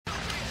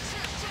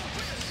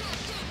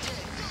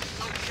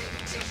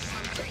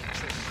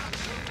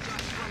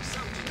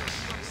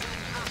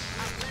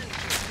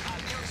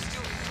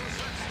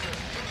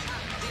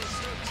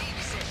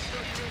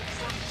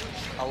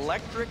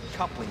electric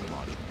coupling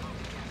module.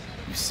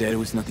 You said it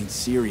was nothing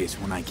serious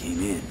when I came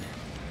in.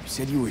 You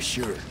said you were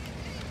sure.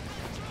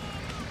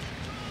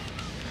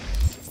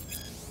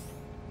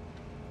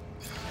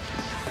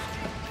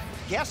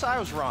 Guess I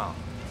was wrong.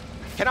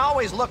 Can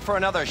always look for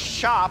another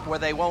shop where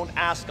they won't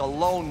ask a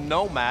lone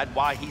nomad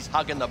why he's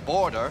hugging the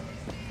border.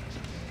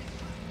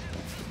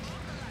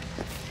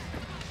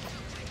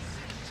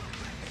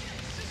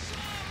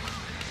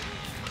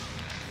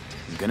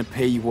 I'm gonna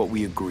pay you what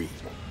we agreed.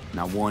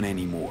 Not one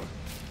anymore.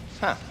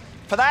 Huh.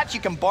 For that, you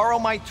can borrow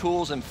my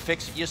tools and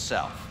fix it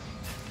yourself.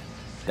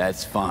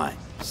 That's fine.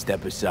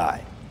 Step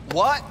aside.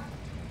 What?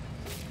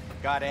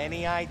 Got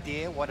any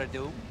idea what to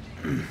do?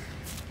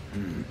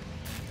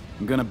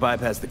 I'm gonna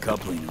bypass the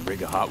coupling and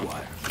rig a hot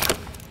wire.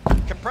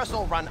 Compressor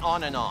will run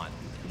on and on.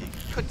 It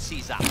could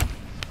seize up.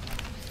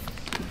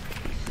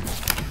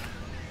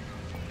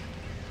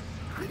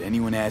 Did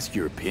anyone ask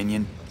your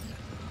opinion?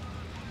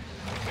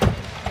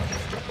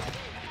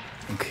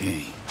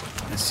 Okay,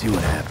 let's see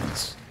what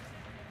happens.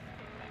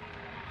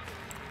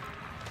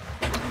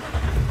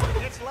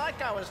 It's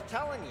like I was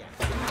telling you.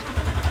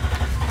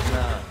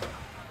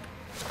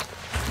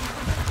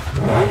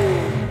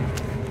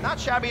 Not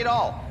shabby at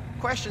all.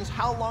 Question's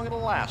how long it'll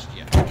last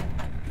you.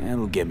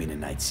 That'll get me to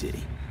Night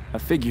City. I'll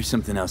figure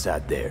something else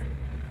out there.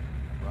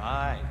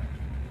 Right.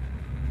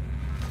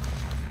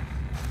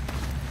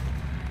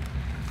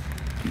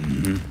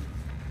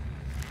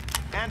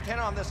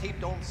 Antenna on this heap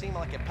don't seem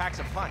like it packs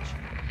a punch.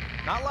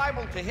 Not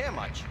liable to hear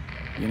much.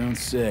 You don't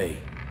say.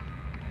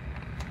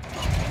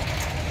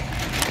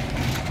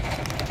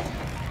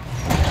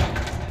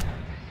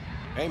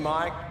 Hey,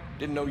 Mike.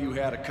 Didn't know you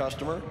had a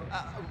customer.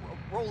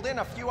 Rolled in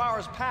a few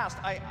hours past.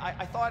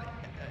 I thought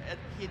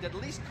he'd at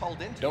least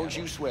called in to Don't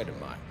you sweat it,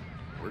 Mike.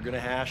 We're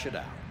gonna hash it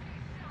out.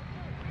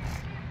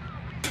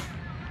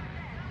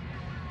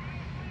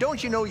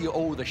 Don't you know you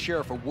owe the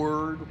sheriff a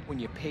word when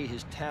you pay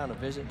his town a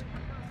visit?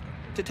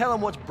 To tell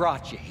him what's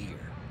brought you here.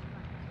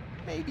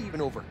 Maybe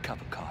even over a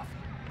cup of coffee.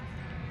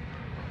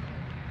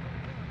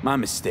 My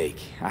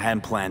mistake. I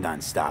hadn't planned on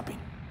stopping.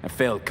 A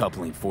failed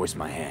coupling forced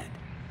my hand.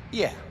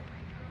 Yeah.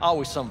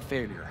 Always some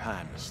failure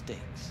hiding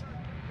mistakes.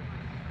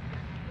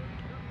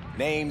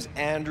 Name's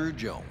Andrew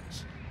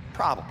Jones.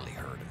 Probably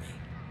heard of me.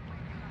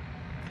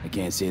 I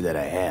can't say that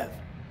I have.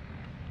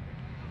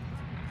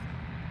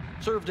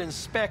 Served in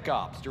Spec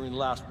Ops during the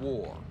last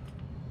war.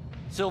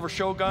 Silver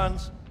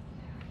Shoguns?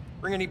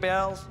 Ring any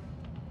bells?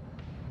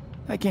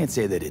 I can't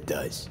say that it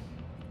does.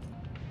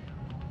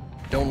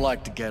 Don't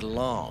like to get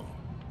along,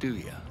 do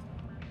ya?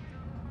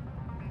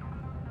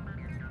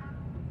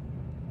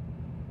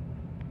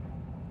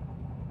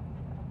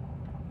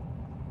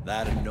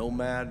 That a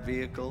Nomad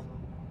vehicle?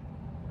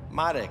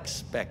 Might have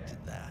expected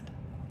that.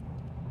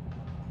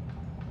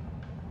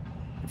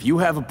 If you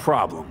have a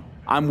problem,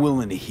 I'm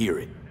willing to hear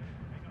it.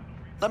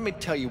 Let me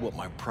tell you what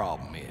my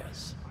problem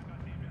is.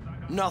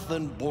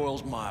 Nothing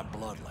boils my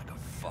blood like a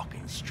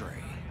fucking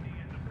stray.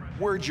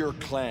 Where'd your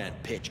clan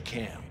pitch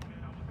camp?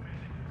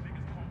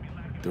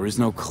 There is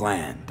no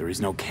clan, there is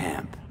no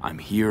camp. I'm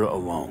here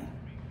alone.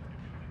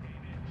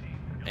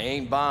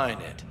 Ain't buying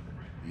it.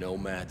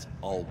 Nomads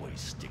always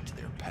stick to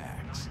their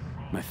packs.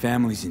 My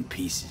family's in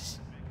pieces.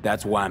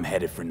 That's why I'm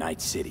headed for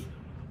Night City.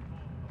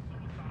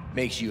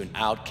 Makes you an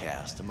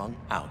outcast among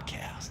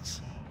outcasts.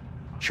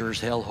 Sure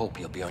as hell hope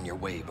you'll be on your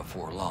way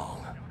before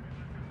long.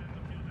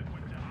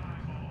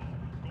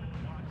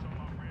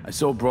 I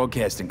saw a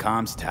broadcasting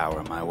comms tower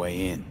on my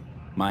way in.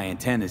 My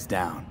antenna's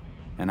down,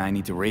 and I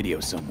need to radio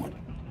someone.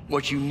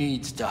 What you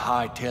need's to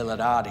hightail it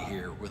out of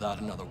here without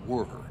another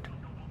word.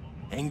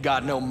 Ain't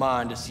got no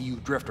mind to see you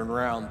drifting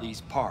around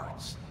these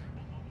parts.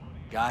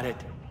 Got it?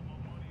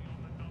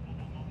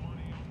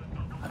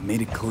 I've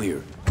made it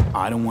clear.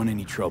 I don't want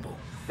any trouble.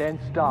 Then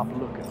stop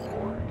looking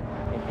for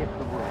it and hit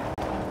the road.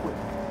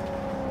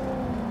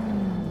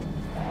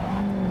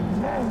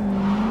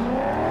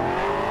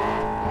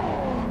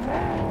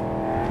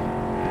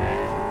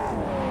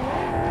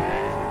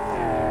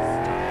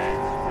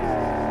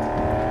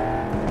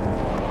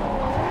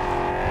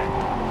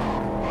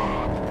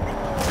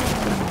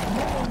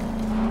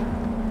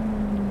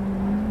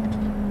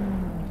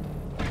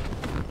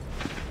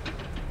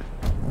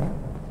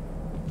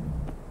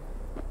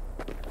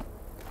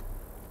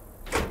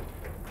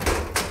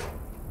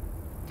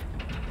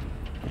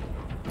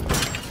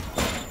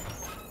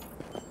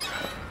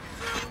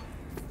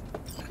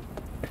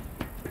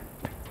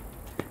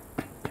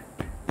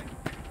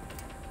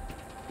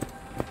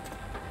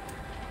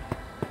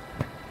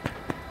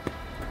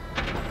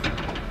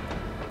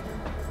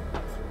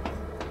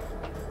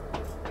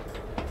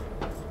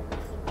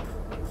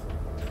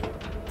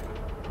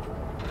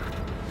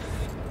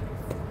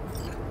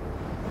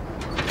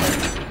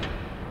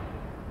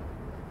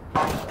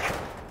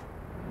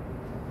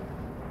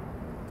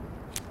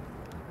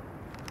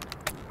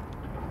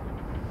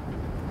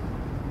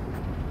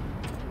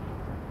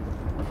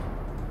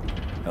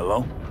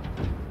 Hello?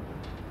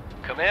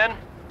 Come in.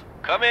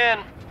 Come in.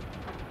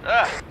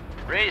 Ah,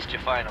 raised you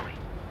finally.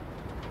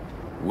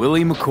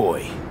 Willie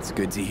McCoy. It's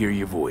good to hear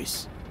your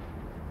voice.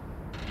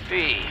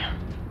 V.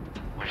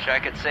 Wish I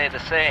could say the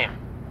same.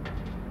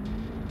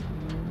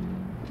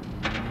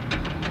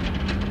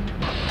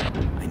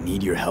 I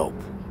need your help.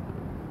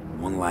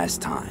 One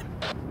last time.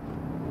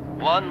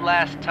 One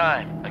last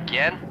time.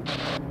 Again?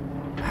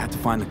 I have to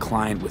find the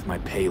client with my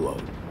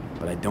payload,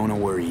 but I don't know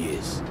where he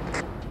is.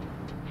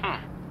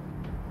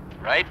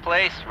 Right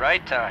place,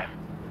 right time.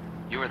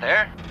 You were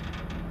there?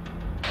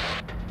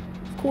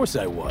 Of course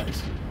I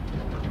was.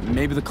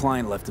 Maybe the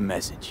client left a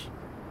message.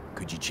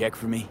 Could you check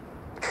for me?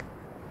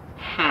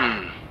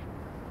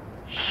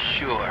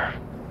 Sure.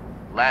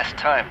 Last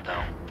time,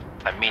 though.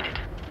 I mean it.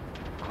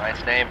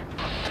 Client's name?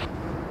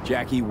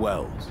 Jackie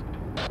Wells.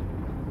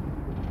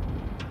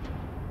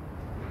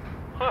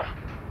 Huh.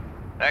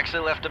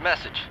 Actually left a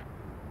message.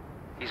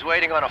 He's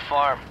waiting on a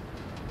farm.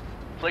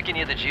 Flicking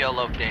you the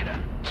geoloc data.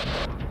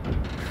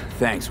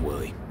 Thanks,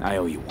 Willie. I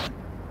owe you one.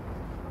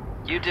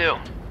 You do.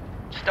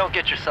 Just don't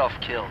get yourself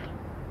killed.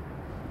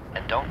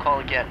 And don't call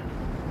again.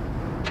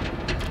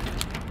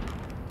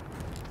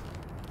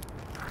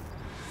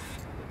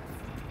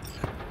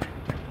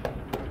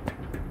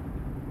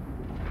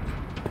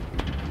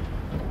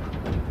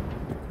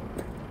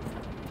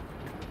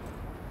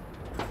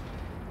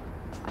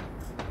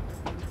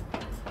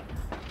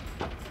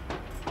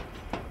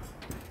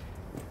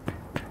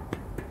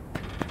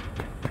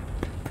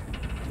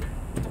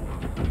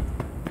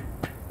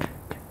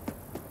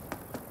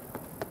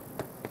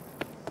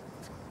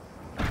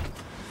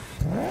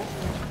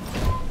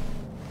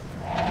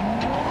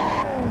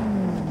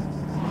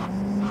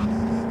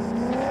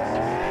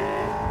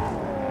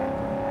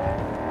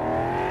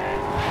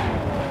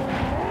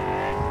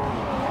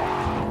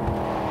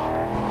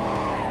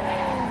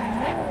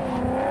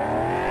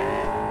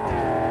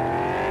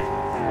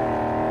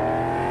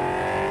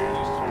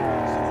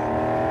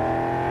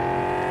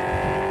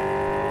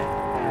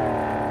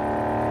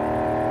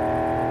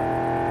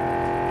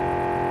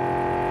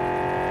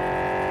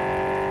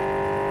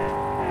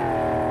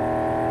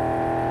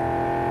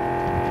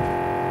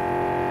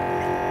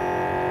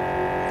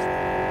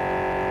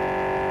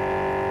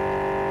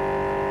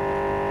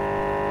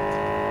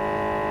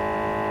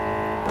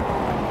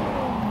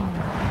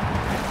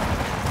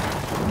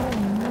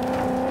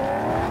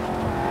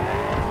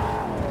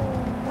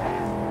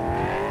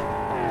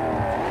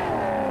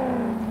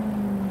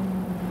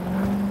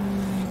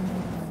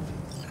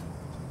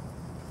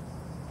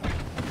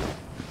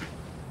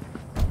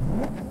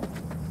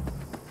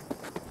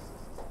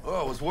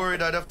 I was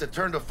worried I'd have to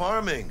turn to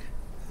farming.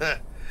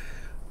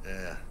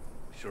 Yeah,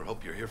 sure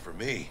hope you're here for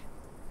me.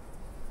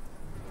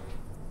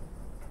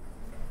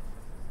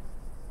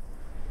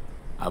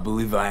 I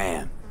believe I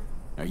am.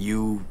 Are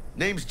you...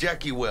 Name's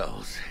Jackie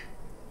Wells.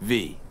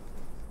 V?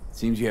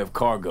 Seems you have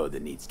cargo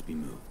that needs to be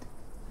moved.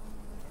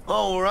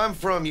 Oh, where I'm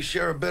from, you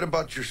share a bit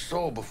about your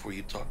soul before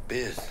you talk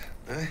biz,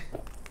 eh?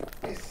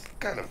 It's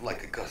kind of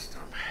like a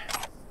custom.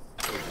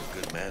 Those are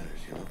good manners,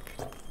 you know?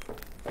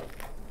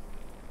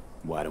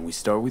 Why don't we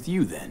start with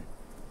you, then?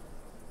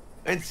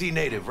 NC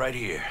native, right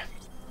here.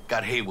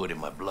 Got Haywood in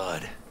my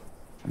blood.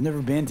 I've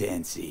never been to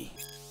NC.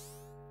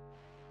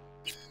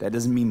 That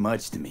doesn't mean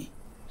much to me.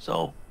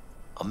 So,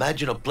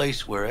 imagine a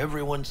place where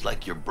everyone's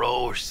like your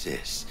bro or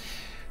sis.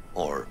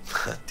 Or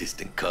a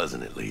distant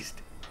cousin, at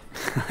least.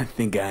 I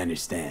think I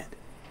understand.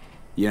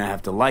 You don't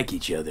have to like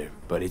each other,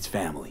 but it's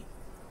family.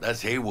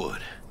 That's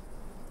Haywood.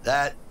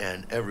 That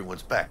and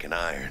everyone's back in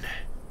iron.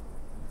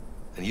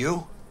 And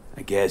you?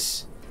 I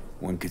guess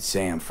one could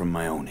say I'm from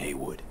my own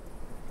Haywood.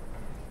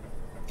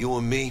 You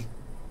and me,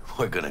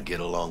 we're gonna get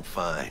along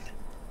fine.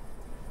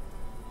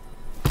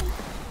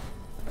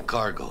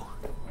 Cargo.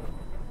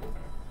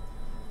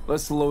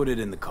 Let's load it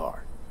in the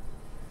car.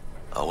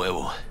 A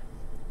huevo.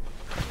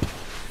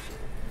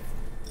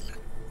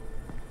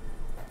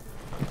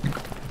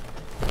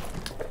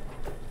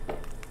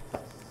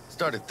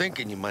 Started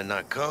thinking you might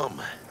not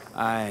come.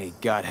 I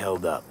got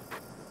held up.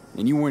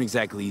 And you weren't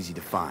exactly easy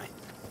to find.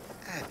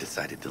 I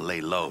decided to lay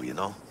low, you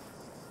know?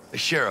 The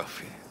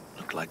sheriff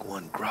looked like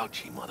one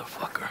grouchy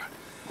motherfucker.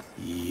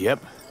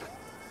 Yep.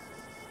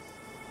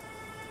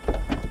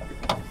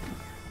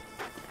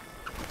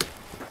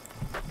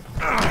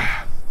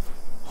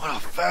 What a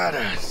fat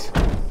ass.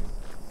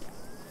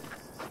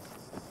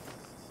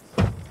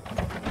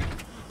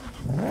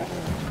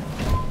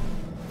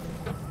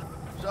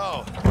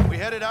 So, we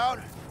headed out?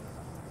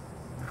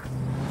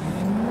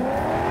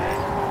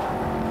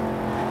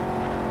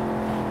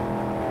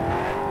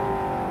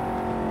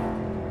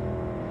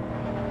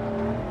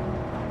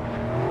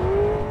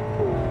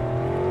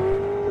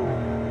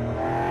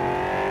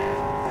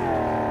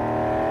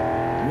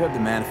 You have the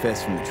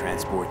manifest from the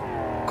transport?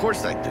 Of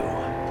course I do.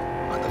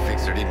 But the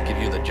fixer didn't give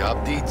you the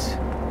job deeds?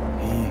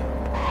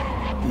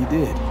 He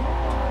did.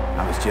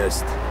 I was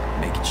just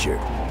making sure.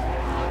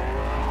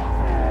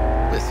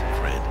 Listen,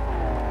 friend.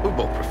 We're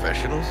both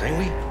professionals, ain't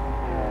we?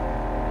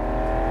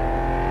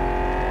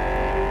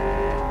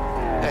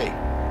 Hey,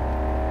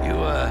 you,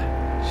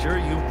 sure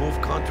you've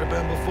moved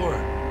contraband before?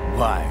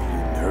 Why, are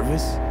you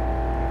nervous?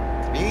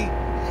 Me?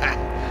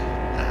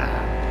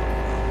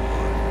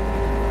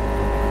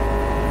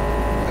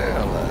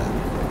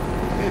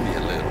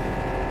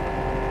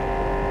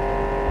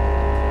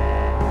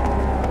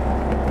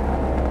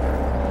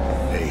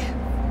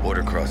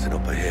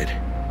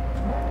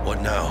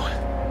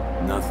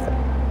 nothing.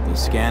 They'll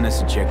scan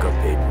us and check our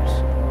papers.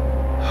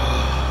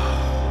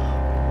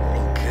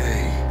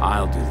 Okay.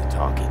 I'll do the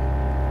talking.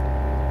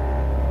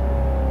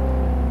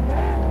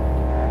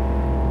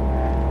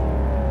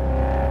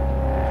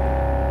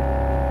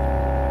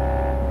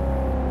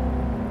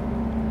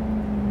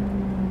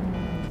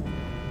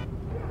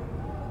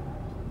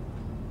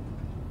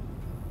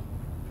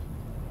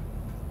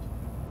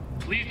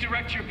 Please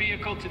direct your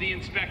vehicle to the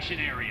inspection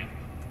area.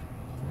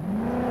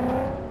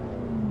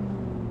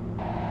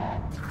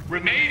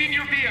 Remain in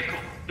your vehicle.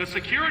 The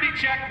security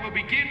check will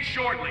begin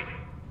shortly.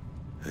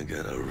 I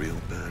got a real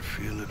bad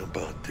feeling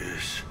about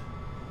this.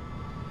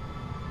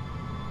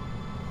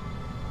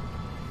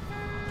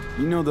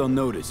 You know they'll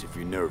notice if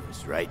you're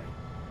nervous, right?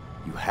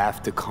 You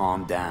have to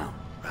calm down.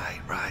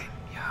 Right,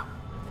 yeah.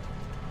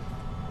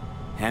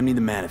 Hand me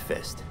the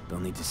manifest. They'll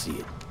need to see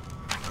it.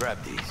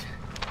 Grab these.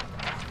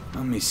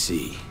 Let me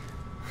see.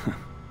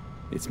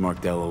 It's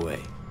marked LOA.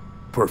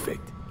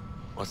 Perfect.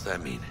 What's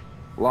that mean?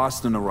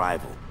 Lost on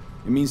arrival.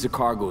 It means the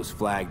cargo is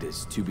flagged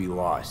as to be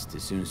lost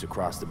as soon as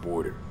across the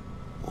border.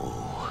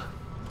 Oh,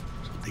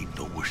 so they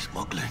know we're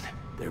smuggling.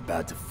 They're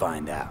about to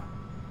find out.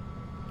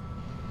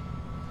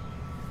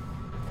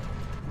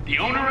 The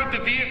owner of the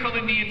vehicle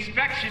in the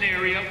inspection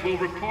area will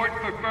report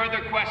for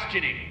further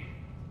questioning.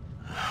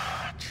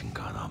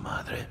 Chingada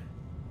madre.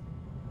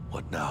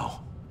 What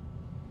now?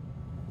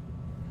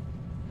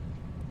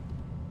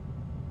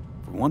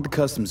 If we want the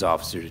customs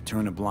officer to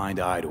turn a blind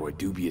eye to our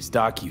dubious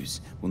dock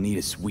use, we'll need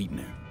a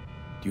sweetener.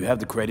 Do you have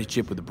the credit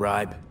chip with the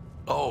bribe?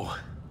 Oh,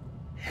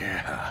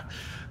 yeah.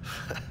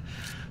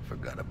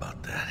 Forgot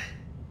about that.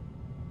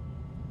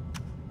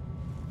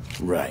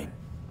 Right.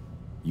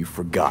 You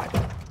forgot.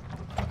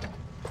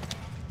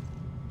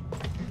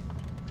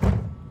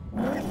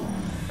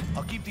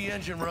 I'll keep the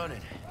engine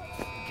running,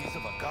 in case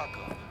of a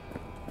cock-up.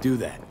 Do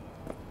that.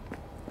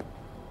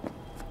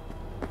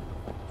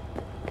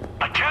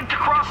 Attempt to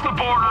cross the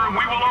border and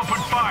we will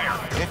open fire.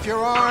 If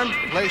you're armed,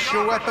 place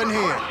your weapon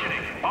here.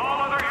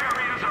 All other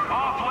areas are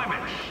off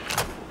limits.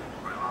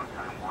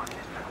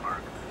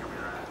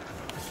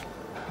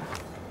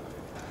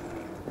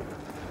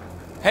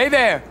 Hey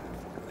there!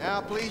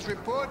 Now please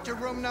report to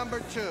room number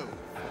 2.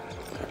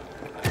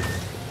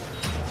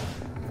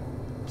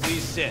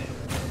 Please sit.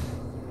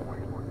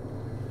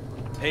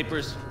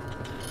 Papers?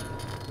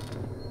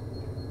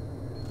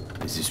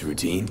 Is this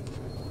routine?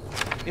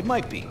 It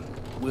might be.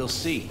 We'll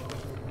see.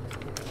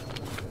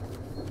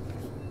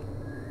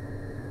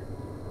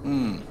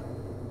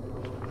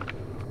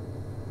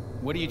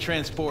 What are you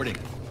transporting?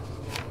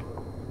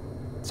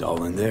 It's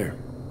all in there.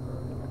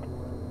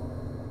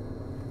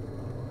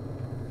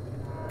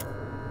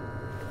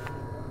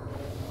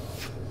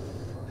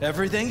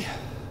 Everything?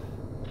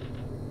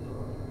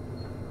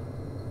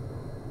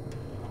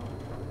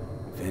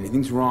 If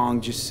anything's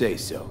wrong, just say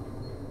so.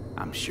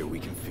 I'm sure we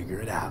can figure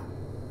it out.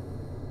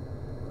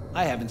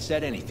 I haven't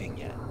said anything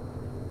yet.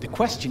 The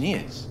question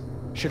is,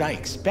 should I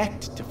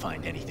expect to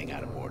find anything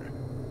out of order?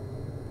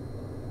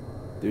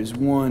 There's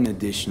one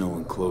additional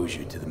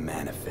enclosure to the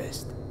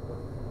manifest.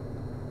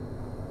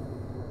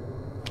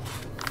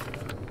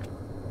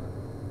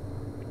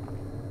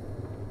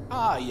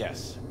 Ah,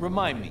 yes.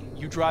 Remind me,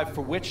 you drive for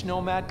which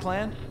Nomad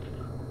clan?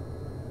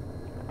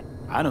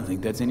 I don't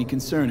think that's any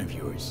concern of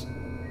yours.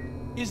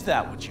 Is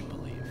that what you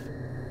believe?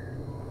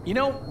 You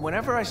know,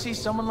 whenever I see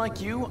someone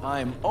like you,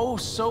 I'm oh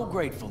so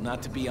grateful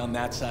not to be on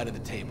that side of the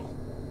table.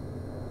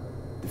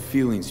 The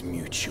feeling's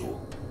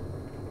mutual.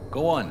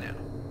 Go on now.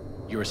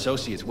 Your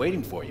associate's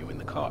waiting for you in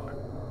the car.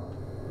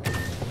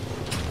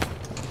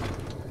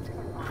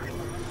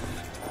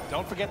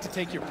 Don't forget to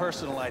take your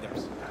personal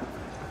items.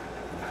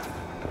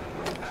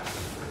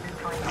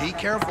 Be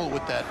careful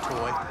with that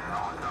toy.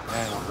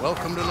 And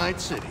welcome to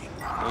Night City.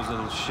 Those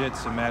little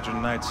shits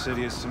imagine Night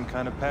City as some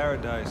kind of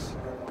paradise.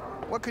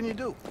 What can you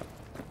do?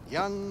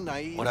 Young,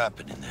 naive. What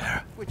happened in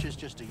there? Which is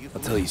just a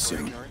euphemism. I'll tell you for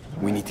soon. ignorant.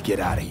 We need to get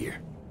out of here.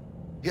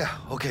 Yeah,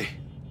 okay.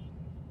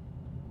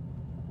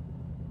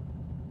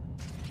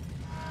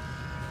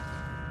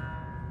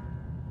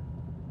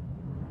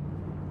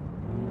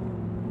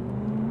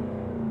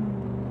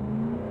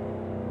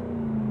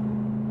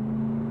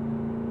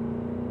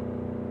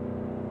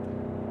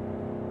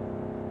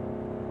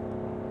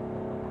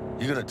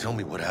 You gonna tell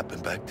me what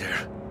happened back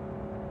there?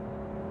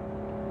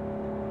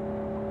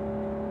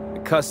 The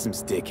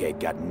customs dickhead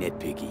got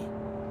nitpicky.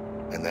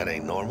 And that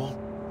ain't normal?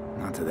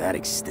 Not to that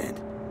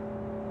extent.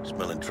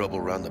 Smelling trouble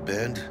around the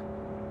bend?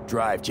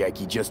 Drive,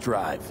 Jackie, just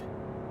drive.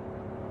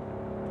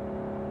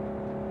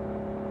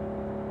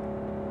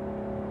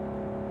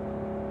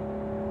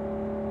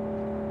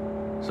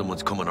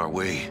 Someone's coming our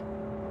way.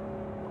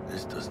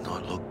 This does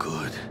not look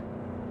good.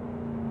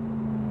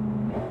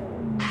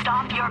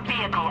 Stop your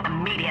vehicle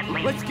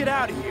immediately. Let's get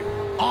out of here.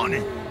 On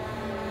it!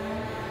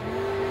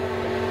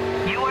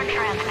 You are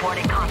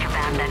transporting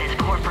contraband that is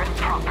corporate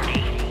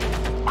property.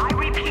 I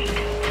repeat,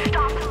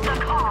 stop the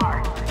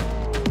car.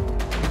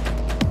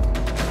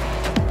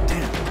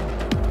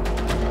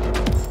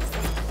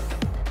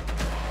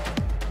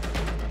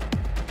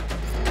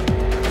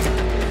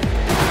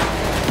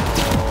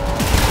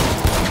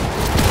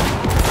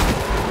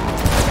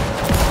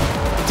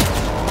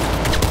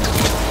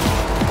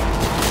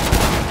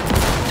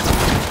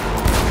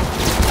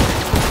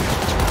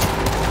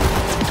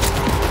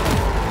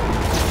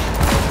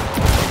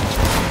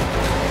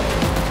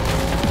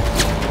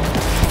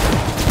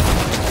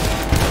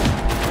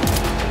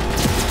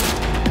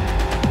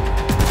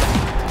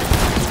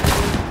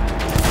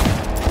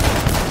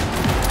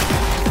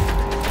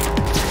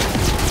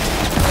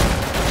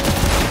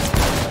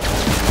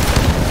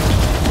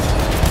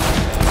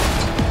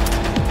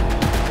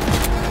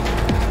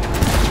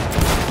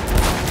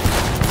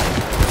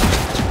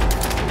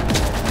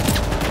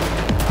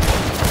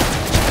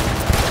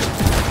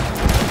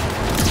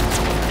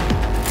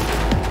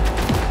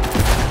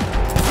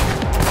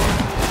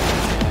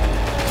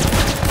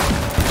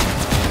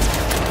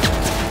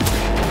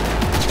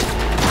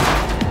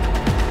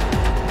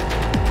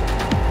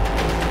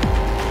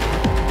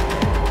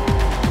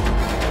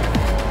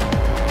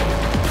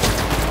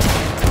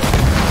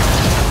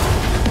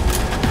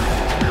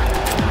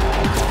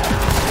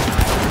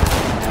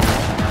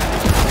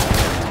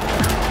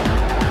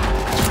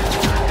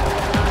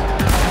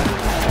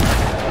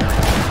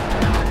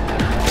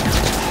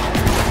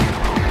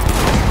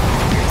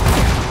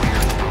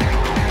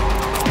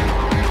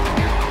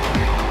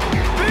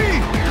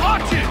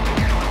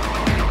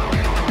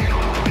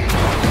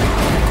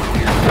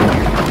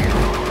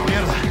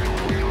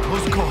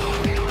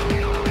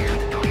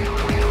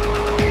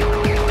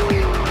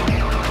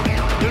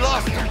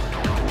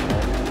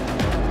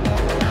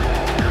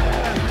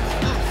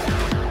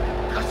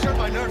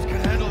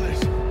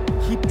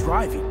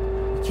 driving.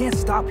 We can't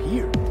stop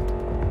here.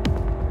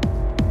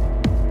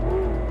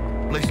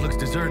 Place looks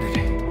deserted.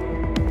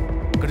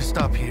 Gonna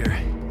stop here.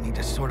 Need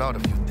to sort out a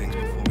few things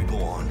before we go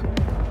on.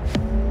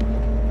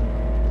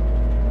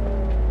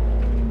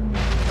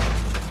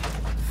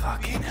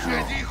 Fucking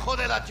hell. ¡Hijo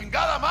de la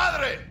chingada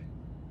madre!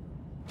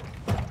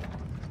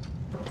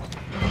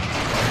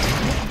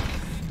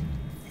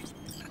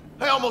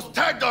 They almost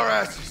tagged our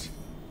asses.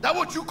 That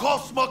what you call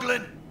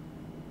smuggling?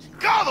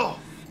 Chingado!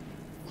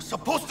 Was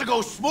supposed to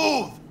go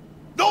smooth.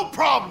 No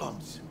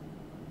problems.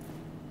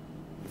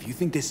 If you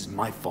think this is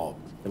my fault,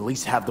 at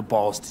least have the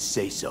balls to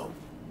say so.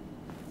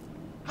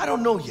 I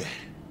don't know yet.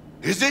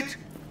 Is it?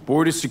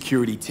 Border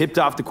security tipped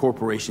off the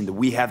corporation that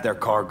we have their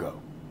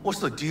cargo. What's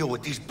the deal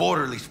with these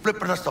borderlies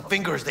flipping us the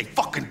finger as they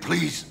fucking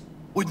please?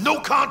 With no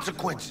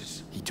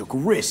consequences. He took a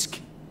risk.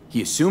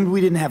 He assumed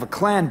we didn't have a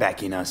clan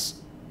backing us,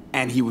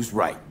 and he was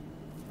right.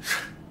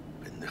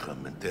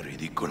 Pendejamente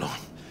ridículo.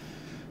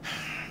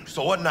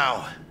 So what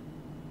now?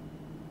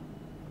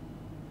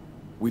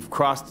 We've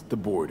crossed the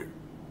border.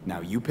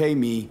 Now you pay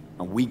me,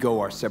 and we go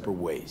our separate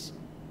ways.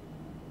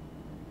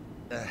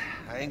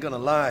 I ain't gonna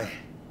lie.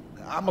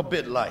 I'm a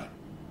bit light.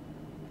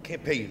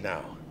 Can't pay you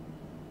now.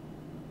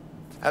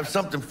 I have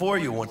something for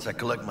you once I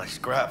collect my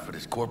scrap for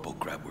this corpo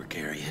crap we're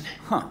carrying.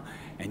 Huh.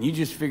 And you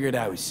just figured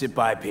I would sit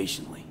by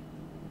patiently.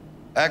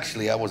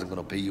 Actually, I wasn't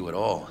gonna pay you at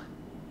all.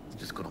 I was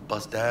just gonna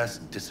bust ass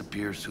and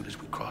disappear as soon as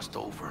we crossed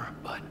over,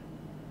 but...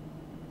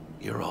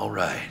 you're all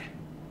right.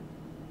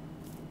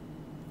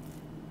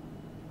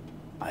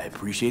 I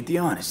appreciate the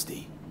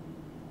honesty.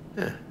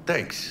 Yeah,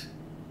 thanks.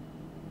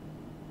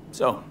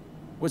 So,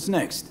 what's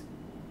next?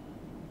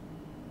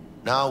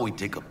 Now we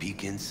take a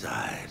peek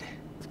inside.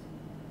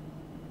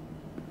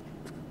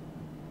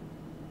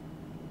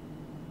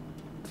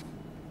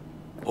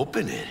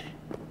 Open it.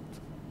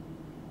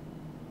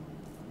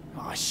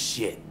 Aw,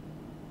 shit.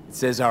 It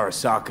says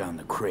Arasaka on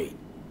the crate.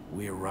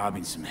 We are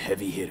robbing some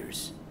heavy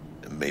hitters.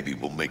 And maybe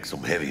we'll make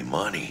some heavy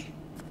money.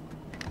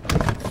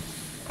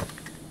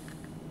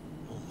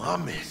 Oh,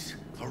 mames.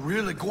 A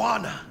real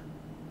iguana.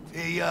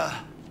 A,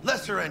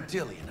 lesser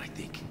Antillean, I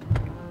think.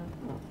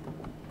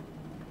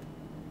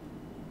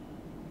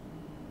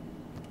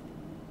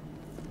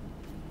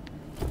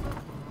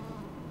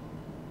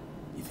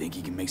 You think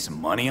you can make some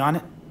money on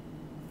it?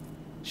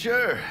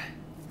 Sure.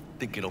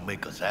 Think it'll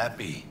make us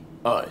happy.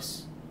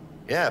 Us?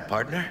 Yeah,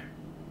 partner.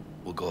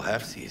 We'll go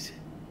halfsies.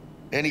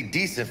 Any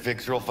decent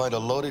fixer will find a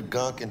loaded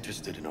gonk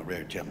interested in a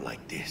rare gem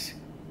like this.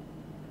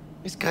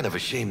 It's kind of a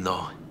shame,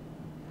 though.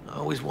 I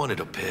always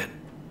wanted a pet.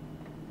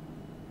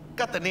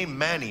 Got the name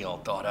Manny all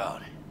thought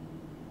out.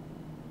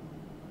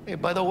 Hey,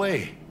 by the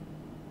way,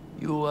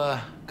 you,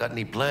 got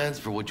any plans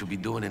for what you'll be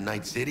doing in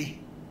Night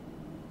City?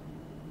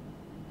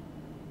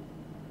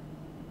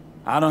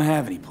 I don't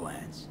have any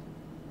plans.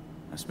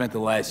 I've spent the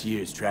last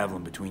years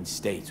traveling between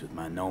states with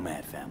my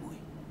Nomad family.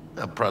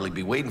 I'll probably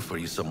be waiting for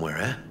you somewhere,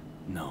 eh?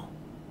 No.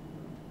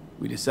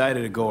 We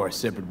decided to go our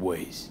separate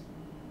ways.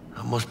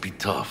 That must be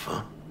tough,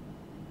 huh?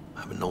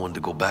 Having no one to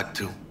go back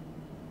to.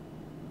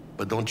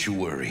 But don't you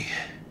worry.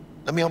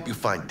 Let me help you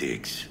find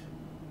digs.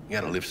 You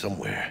gotta live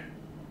somewhere.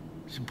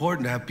 It's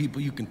important to have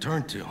people you can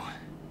turn to.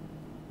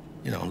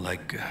 You know,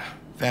 like,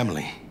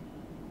 family.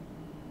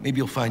 Maybe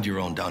you'll find your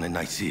own down in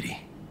Night City.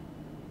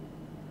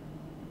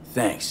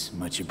 Thanks,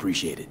 much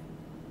appreciated.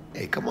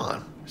 Hey, come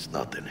on. It's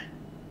nothing.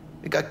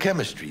 We got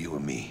chemistry, you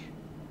and me.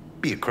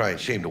 Be a crying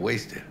shame to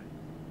waste it.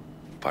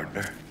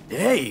 Partner.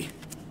 Hey!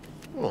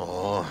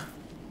 Aw,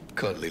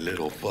 cuddly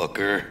little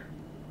fucker.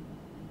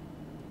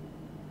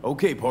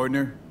 Okay,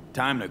 partner.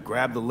 Time to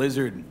grab the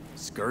lizard and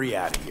scurry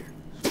out of here.